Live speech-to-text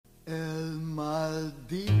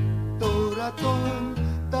aton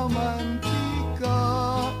tamantika,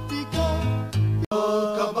 tika.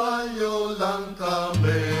 Kabalyo lang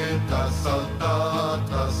kami, tasalta,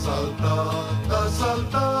 tasalta,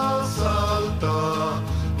 tasalta, salta,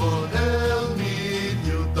 con el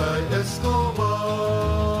niño tay Escobar.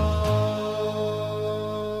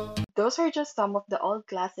 Those are just some of the old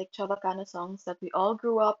classic Chavacano songs that we all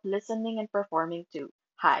grew up listening and performing to.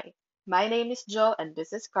 Hi, my name is Joe, and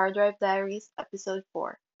this is Car Drive Diaries, Episode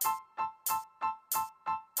 4.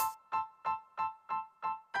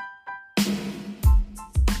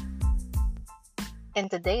 In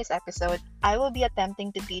today's episode, I will be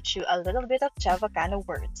attempting to teach you a little bit of Chavacano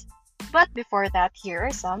words. But before that, here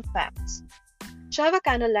are some facts.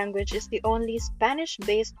 Chavacano language is the only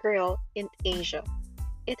Spanish-based Creole in Asia.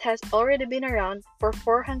 It has already been around for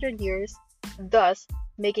 400 years, thus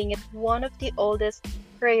making it one of the oldest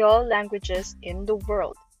Creole languages in the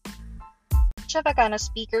world. Chavacano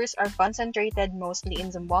speakers are concentrated mostly in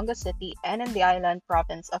Zamboanga City and in the island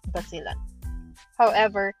province of Basilan.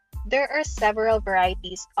 However, there are several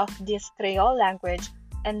varieties of this Creole language,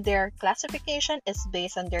 and their classification is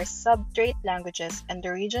based on their substrate languages and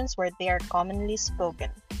the regions where they are commonly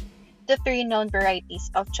spoken. The three known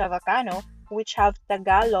varieties of Chavacano, which have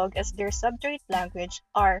Tagalog as their substrate language,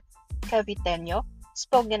 are Caviteño,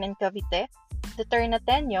 spoken in Cavite, the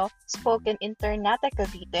Ternateño, spoken in Ternate,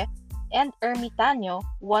 Cavite, and Ermitaño,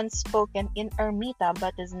 once spoken in Ermita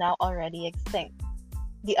but is now already extinct.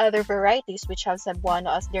 The other varieties which have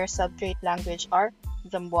Cebuano as their substrate language are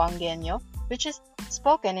Zamboangueno, which is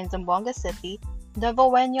spoken in Zamboanga City,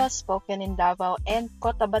 Davaoeño, spoken in Davao, and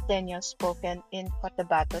Cotabateño, spoken in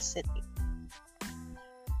Cotabato City.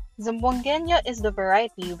 Zamboangueno is the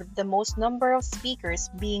variety with the most number of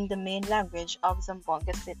speakers, being the main language of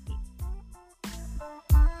Zamboanga City.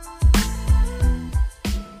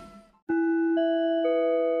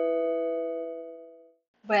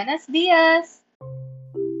 Buenos dias!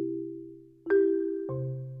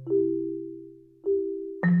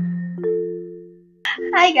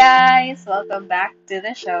 Hi guys! Welcome back to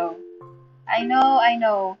the show. I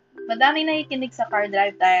know, madaming nakikinig sa Car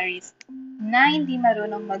Drive Diaries na hindi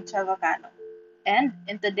marunong mag-Chavacano. And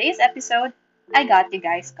in today's episode, I got you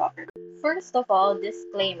guys covered. First of all,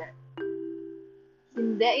 disclaimer.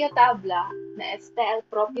 Hindi yo tabla na el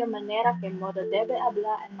propia manera que modo debe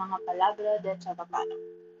habla en mga palabra de Chavacano.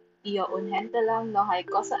 Iyo un gente lang no hay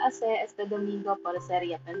cosa hace este domingo por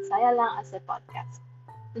seria pensaya lang as a podcast.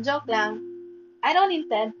 Joke lang. I don't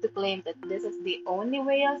intend to claim that this is the only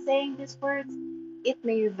way of saying these words. It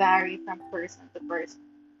may vary from person to person,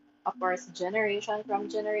 of course, generation from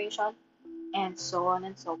generation, and so on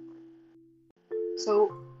and so forth. So,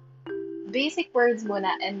 basic words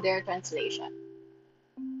muna and their translation.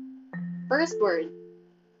 First word,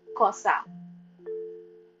 cosa.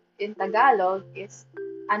 In Tagalog is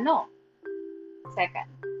ano. Second,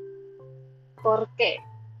 por qué.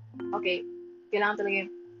 Okay, kailangan talaga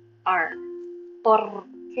yung R. Por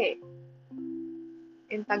qué.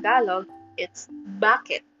 In Tagalog, it's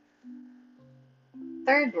bakit.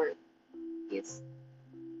 Third word is,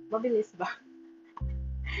 mabilis ba?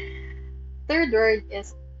 Third word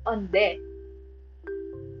is onde.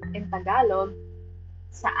 In Tagalog,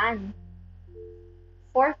 saan.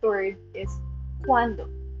 Fourth word is cuando.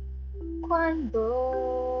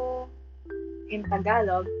 Cuando. In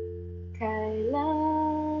Tagalog,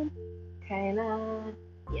 kailan. Kailan.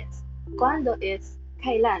 Yes. Cuando is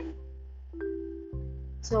kailan.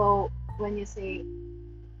 So, when you say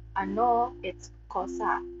ano, it's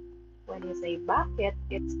cosa. When you say bakit,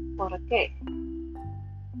 it's por qué.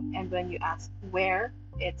 And when you ask where,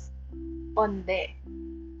 it's onde.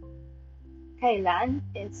 Kailan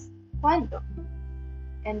is cuando.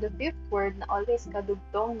 And the fifth word na always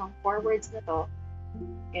kadugtong ng four words na to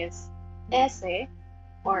is ese,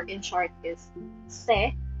 or in short is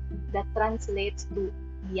se, that translates to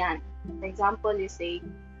yan. For example, you say,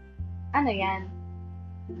 ano yan?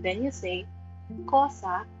 Then you say,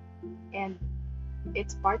 cosa, and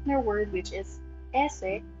its partner word, which is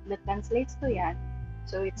ese, that translates to yan.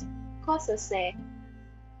 So it's cosa se,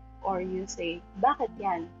 or you say, bakit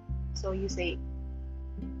yan? So you say,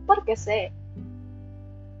 porque se.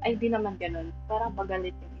 Ay, di naman ganun. Parang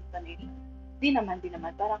pagalit yung intonation. Di naman.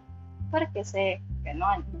 Parang, porque se,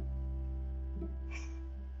 ganon.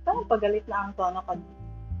 Parang pagalit na ang tono ko.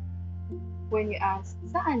 When you ask,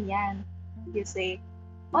 saan yan? You say,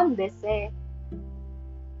 onde se.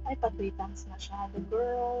 Ay, patwitangs masyado,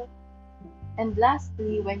 girl. And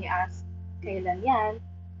lastly, when you ask, kailan yan?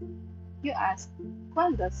 You ask,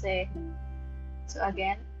 cuando se. So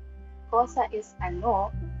again, cosa is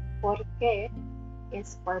ano, por qué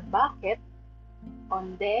is for bakit,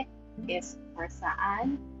 onde is for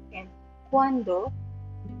saan, and cuando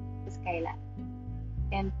is kailan.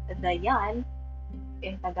 And the yan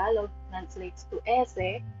in Tagalog translates to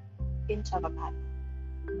ese in Chavacano.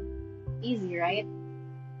 Easy, right?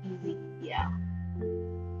 Easy, yeah.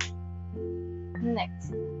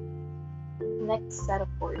 Next set of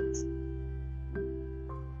words.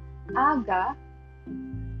 Aga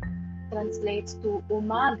translates to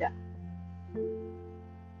umaga.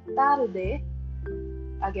 Tarde,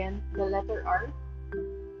 again, the letter R.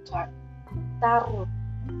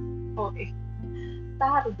 Okay.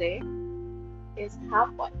 Tarde is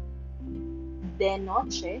hapon. De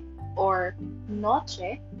noche or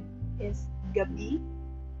noche is gabi.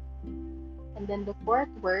 And then the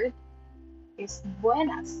fourth word is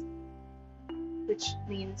buenas, which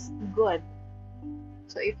means good.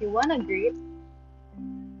 So if you want to greet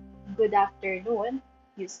good afternoon,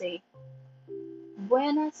 you say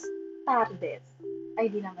buenas tardes. Ay,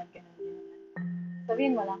 di naman ganun.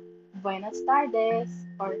 Sabihin mo lang, buenas tardes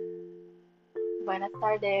or buenas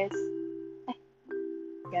tardes. Ay,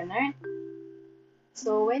 ganun.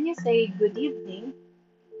 So when you say good evening,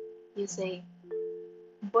 you say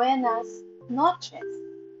buenas noches.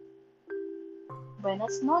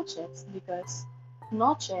 Buenas noches because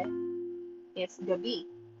noche is gabi.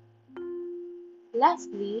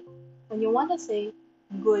 Lastly, when you want to say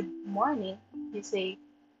good morning, you say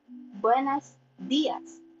buenas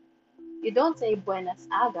dias. You don't say buenas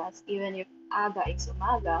agas, even if aga is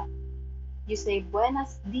umaga. You say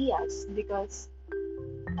buenas dias because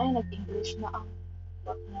ay nag-English na ang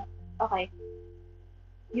okay.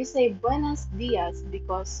 You say buenas dias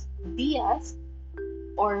because dias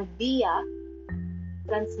or dia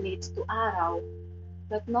translates to araw,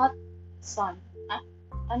 but not sun.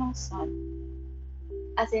 Anong sun?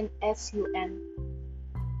 As in S-U-N.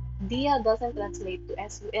 Dia doesn't translate to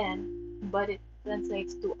S-U-N, but it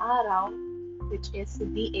translates to araw, which is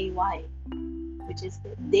D-A-Y, which is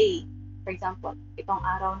the day. For example, itong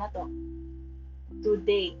araw na to,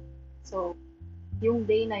 today. So, yung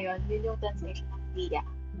day na yon, yun yung translation ng dia.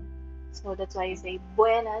 So, that's why you say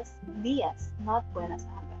buenas dias, not buenas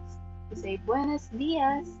agas. You say buenas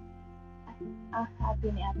dias. Ang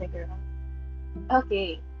happy ni ate girl.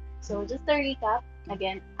 Okay, so just to recap,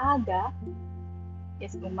 again, aga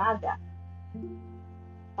is umaga.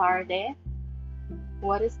 Tarde,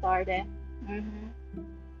 what is tarde?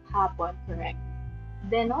 Hapon, correct.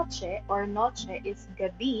 De noche or noche is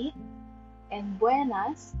gabi, and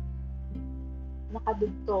buenas,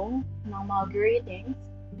 nakadugtong ng mga greetings,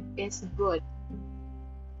 is good.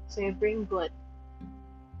 So you bring good.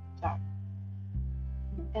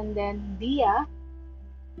 And then dia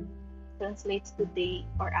translates to day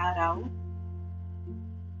or araw.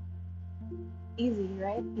 Easy,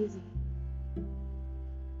 right? Easy.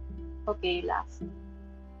 Okay, last.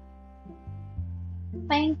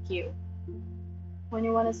 Thank you. When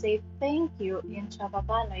you want to say thank you in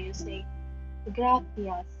Chavacano, you say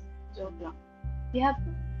gracias. Joke lang. You have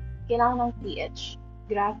kailangan ng TH.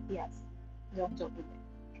 Gracias. Joke.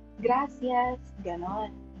 Gracias.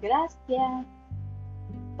 Ganon. Gracias.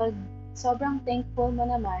 Pag sobrang thankful mo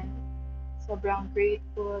naman, sobrang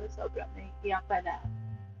grateful, sobrang naiiyak ka na,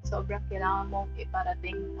 sobrang kailangan mong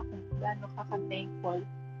iparating na kung gaano ka ka-thankful,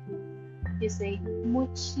 you say,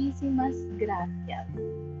 muchísimas gracias.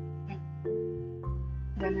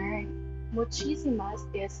 Ganun. Muchísimas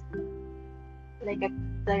is like a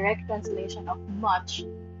direct translation of much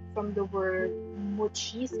from the word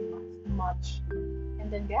muchísimas, much. And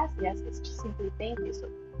then gracias is just simply thank you. So,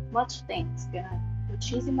 much thanks. Ganun.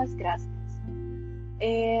 Muchísimas gracias.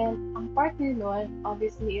 And ang partner nun,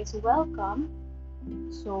 obviously, is welcome.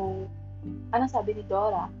 So, ano sabi ni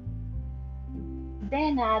Dora? De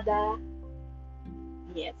nada.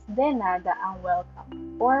 Yes, de nada ang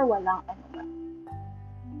welcome. Or walang anuman.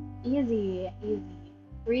 Easy.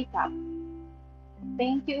 Recap.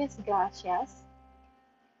 Thank you is gracias.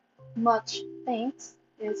 Much thanks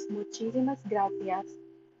is muchísimas gracias.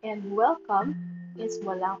 And welcome is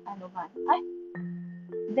walang anuman. Ay,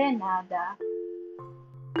 de nada.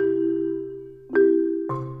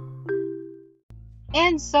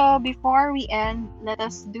 And so before we end, let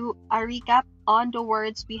us do a recap on the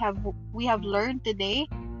words we have learned today.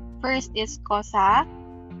 First is cosa,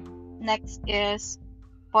 next is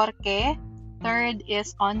porque, third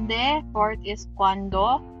is onde, fourth is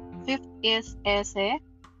cuando, fifth is ese,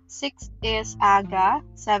 sixth is aga,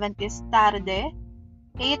 seventh is tarde,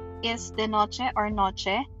 eighth is de noche or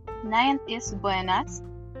noche, ninth is buenas,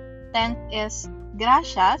 10th is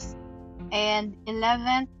gracias, and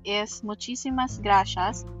 11th is muchísimas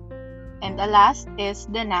gracias, and the last is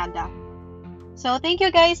de nada. So thank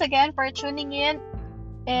you guys again for tuning in.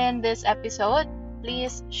 in this episode.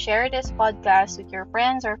 Please share this podcast with your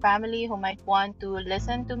friends or family who might want to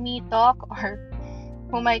listen to me talk or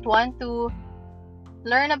who might want to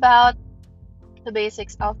learn about the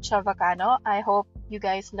basics of Chavacano. I hope you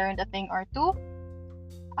guys learned a thing or two.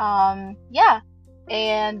 Yeah,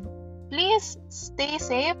 and please stay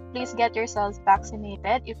safe. Please get yourselves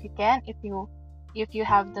vaccinated if you can, if you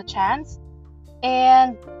have the chance,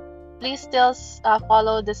 and please still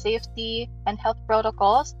follow the safety and health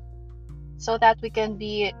protocols so that we can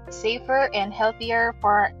be safer and healthier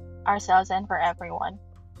for ourselves and for everyone.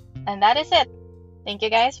 And that is it. Thank you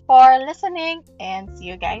guys for listening and see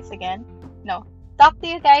you guys again. No, talk to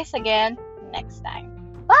you guys again next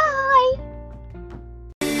time. Bye!